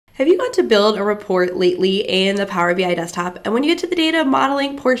Have you got to build a report lately in the Power BI desktop, and when you get to the data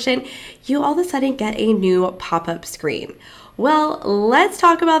modeling portion, you all of a sudden get a new pop-up screen? Well, let's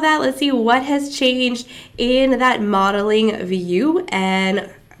talk about that. Let's see what has changed in that modeling view and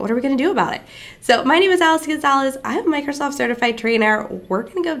what are we going to do about it? So my name is Alice Gonzalez. I'm a Microsoft certified trainer. We're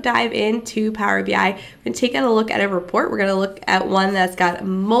going to go dive into Power BI. We're going to take a look at a report. We're going to look at one that's got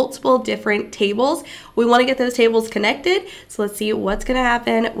multiple different tables. We want to get those tables connected. So let's see what's going to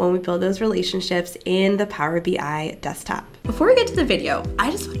happen when we build those relationships in the Power BI desktop. Before we get to the video, I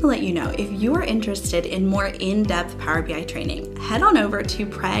just want to let you know, if you are interested in more in-depth Power BI training, head on over to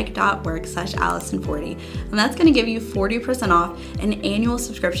prag.works/Allison40, and that's going to give you 40% off an annual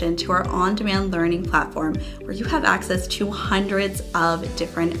subscription to our on-demand learning platform where you have access to hundreds of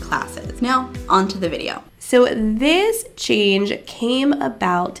different classes. Now, on to the video. So this change came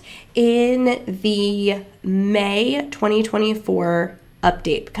about in the May 2024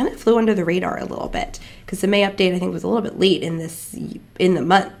 update. Kind of flew under the radar a little bit because the May update I think was a little bit late in the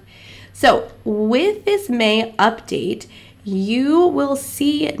month. So with this May update, you will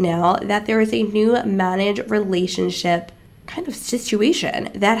see now that there is a new manage relationship kind of situation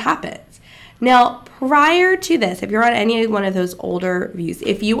that happens. Now, prior to this, if you're on any one of those older views,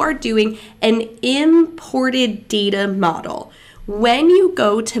 if you are doing an imported data model, when you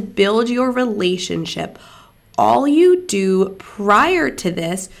go to build your relationship, all you do prior to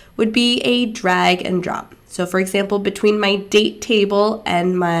this would be a drag and drop. So for example, between my date table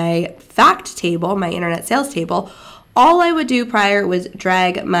and my fact table, my internet sales table, all I would do prior was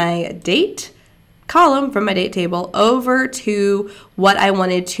drag my date column from my date table over to what I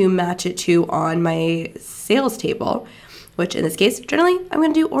wanted to match it to on my sales table, which in this case, generally, I'm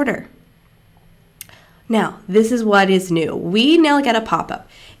going to do order. Now, this is what is new. We now get a pop-up.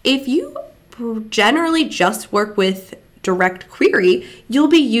 If you generally just work with direct query, you'll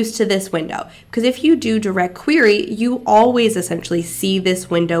be used to this window, because if you do direct query, you always essentially see this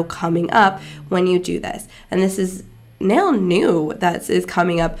window coming up when you do this. And this is now new that is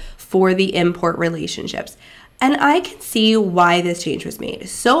coming up for the import relationships. And I can see why this change was made.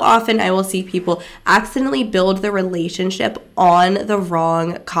 So often I will see people accidentally build the relationship on the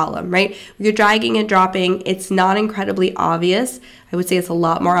wrong column, right? You're dragging and dropping. It's not incredibly obvious. I would say it's a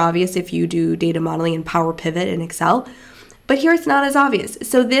lot more obvious if you do data modeling in Power Pivot in Excel. But here it's not as obvious.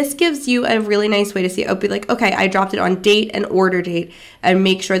 So this gives you a really nice way to see it. I'll be like, okay, I dropped it on date and order date, and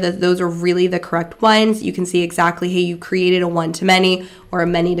make sure that those are really the correct ones. You can see exactly, hey, you created a one-to-many or a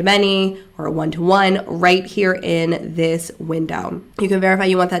many-to-many or a one-to-one right here in this window. You can verify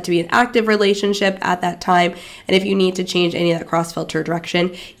you want that to be an active relationship at that time. And if you need to change any of that cross-filter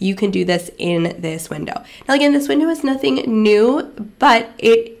direction, you can do this in this window. Now again, this window is nothing new, but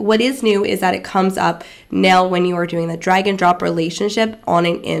what is new is that it comes up now when you are doing the drag and drop relationship on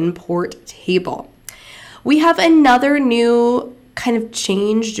an import table. We have another new kind of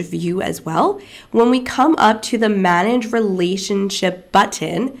changed view as well. When we come up to the Manage Relationship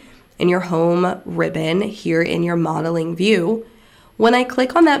button in your home ribbon here in your modeling view, when I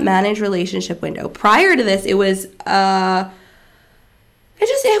click on that Manage Relationship window, prior to this, it was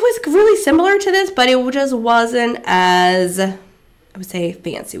really similar to this, but it just wasn't as, I would say,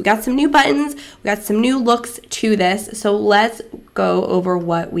 fancy. We got some new buttons, we got some new looks to this. So let's go over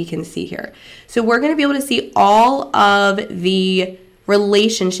what we can see here. So we're going to be able to see all of the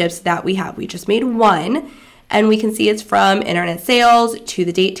relationships that we have. We just made one, and we can see it's from internet sales to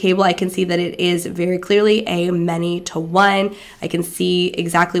the date table. I can see that it is very clearly a many to one. I can see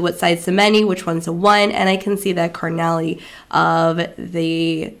exactly what side's the many, which one's a one, and I can see the cardinality of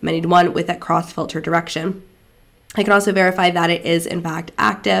the many to one with that cross filter direction. I can also verify that it is in fact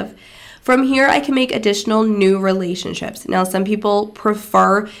active. From here, I can make additional new relationships. Now, some people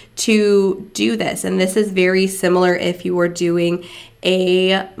prefer to do this, and this is very similar if you were doing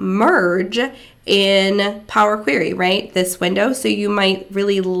a merge in Power Query, right? This window. So you might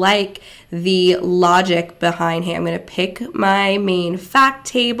really like the logic behind, hey, I'm going to pick my main fact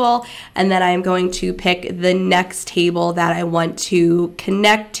table, and then I'm going to pick the next table that I want to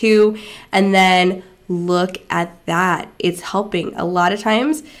connect to, and then look at that. It's helping. A lot of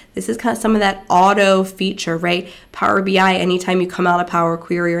times, this is kind of some of that auto feature, right? Power BI, anytime you come out of Power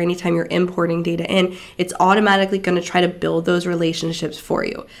Query or anytime you're importing data in, it's automatically going to try to build those relationships for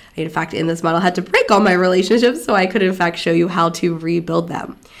you. I, in fact, in this model, had to break all my relationships so I could, in fact, show you how to rebuild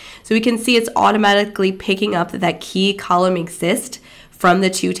them. So we can see it's automatically picking up that key column exists from the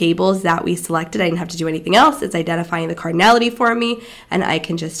two tables that we selected. I didn't have to do anything else. It's identifying the cardinality for me, and I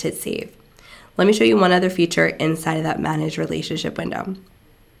can just hit save. Let me show you one other feature inside of that Manage Relationship window.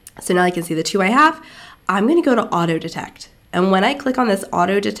 So now I can see the two I have. I'm going to go to Auto Detect. And when I click on this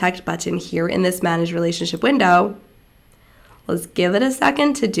auto detect button here in this manage relationship window, let's give it a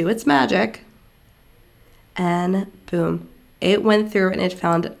second to do its magic. And boom, it went through and it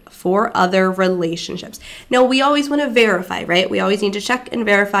found 4 other relationships. Now, we always want to verify, right? We always need to check and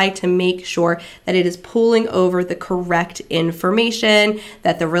verify to make sure that it is pulling over the correct information,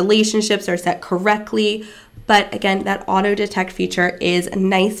 that the relationships are set correctly. But again, that auto detect feature is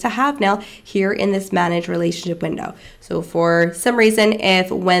nice to have now here in this manage relationship window. So for some reason,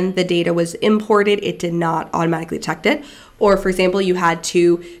 if when the data was imported, it did not automatically detect it, or for example, you had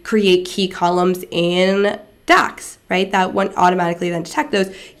to create key columns in DAX, right? That wouldn't automatically then detect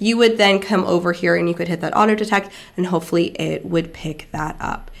those. You would then come over here and you could hit that auto detect and hopefully it would pick that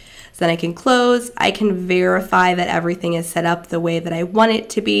up. So then I can close. I can verify that everything is set up the way that I want it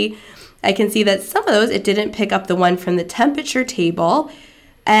to be. I can see that some of those, it didn't pick up the one from the temperature table.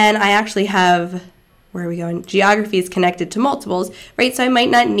 And I actually have, where are we going? Geography is connected to multiples, right? So I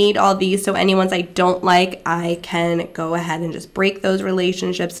might not need all these. So any ones I don't like, I can go ahead and just break those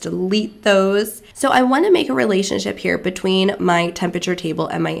relationships, delete those. So I want to make a relationship here between my temperature table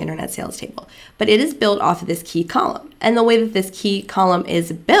and my internet sales table, but it is built off of this key column. And the way that this key column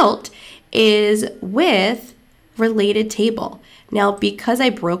is built is with related table. Now, because I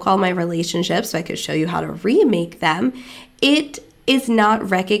broke all my relationships, so I could show you how to remake them, it is not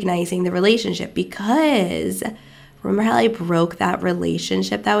recognizing the relationship because remember how I broke that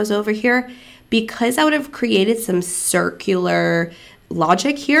relationship that was over here? Because I would have created some circular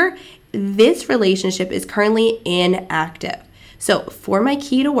logic here, this relationship is currently inactive. So for my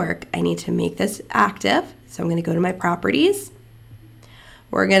key to work, I need to make this active. So I'm going to go to my properties.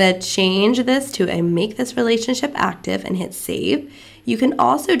 We're going to change this to a make this relationship active and hit save. You can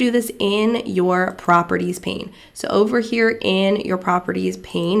also do this in your properties pane. So over here in your properties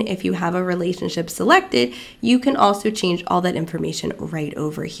pane, if you have a relationship selected, you can also change all that information right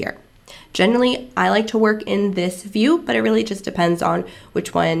over here. Generally, I like to work in this view, but it really just depends on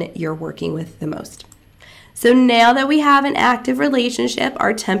which one you're working with the most. So now that we have an active relationship,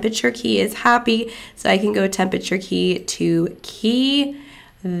 our temperature key is happy. So I can go temperature key to key.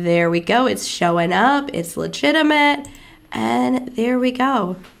 There we go. It's showing up. It's legitimate. And there we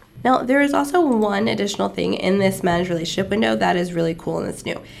go. Now, there is also one additional thing in this manage relationship window that is really cool and that's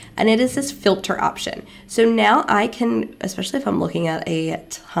new, and it is this filter option. So now I can, especially if I'm looking at a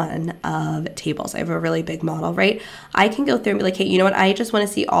ton of tables, I have a really big model, right? I can go through and be like, hey, you know what? I just want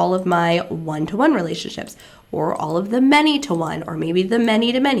to see all of my one-to-one relationships, or all of the many-to-one, or maybe the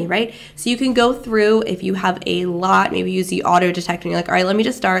many-to-many, right? So you can go through, if you have a lot, maybe use the auto detect and you're like, all right, let me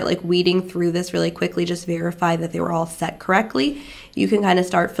just start like weeding through this really quickly, just verify that they were all set correctly. You can kind of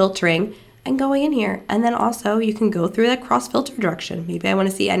start filtering and going in here. And then also you can go through that cross filter direction. Maybe I want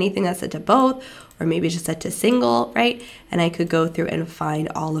to see anything that's set to both, or maybe just set to single, right? And I could go through and find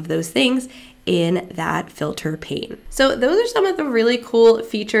all of those things in that filter pane. So those are some of the really cool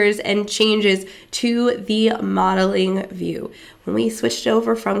features and changes to the modeling view. When we switched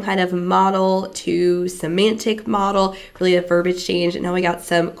over from kind of model to semantic model, really a verbiage change, and now we got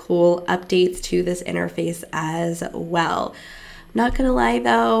some cool updates to this interface as well. Not gonna lie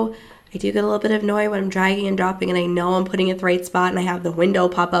though, I do get a little bit of annoyed when I'm dragging and dropping and I know I'm putting it in the right spot and I have the window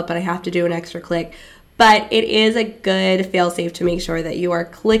pop up and I have to do an extra click. But it is a good fail-safe to make sure that you are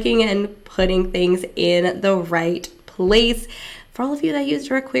clicking and putting things in the right place. For all of you that used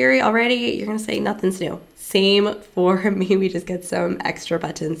direct query already, you're gonna say nothing's new. Same for me, we just get some extra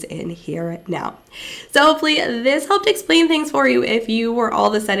buttons in here now. So hopefully this helped explain things for you if you were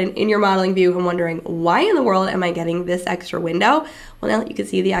all of a sudden in your modeling view and wondering, why in the world am I getting this extra window? Well, now you can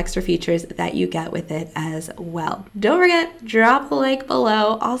see the extra features that you get with it as well. Don't forget, drop a like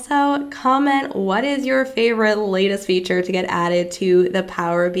below. Also, comment what is your favorite latest feature to get added to the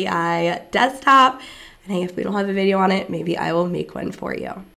Power BI desktop. And hey, if we don't have a video on it, maybe I will make one for you.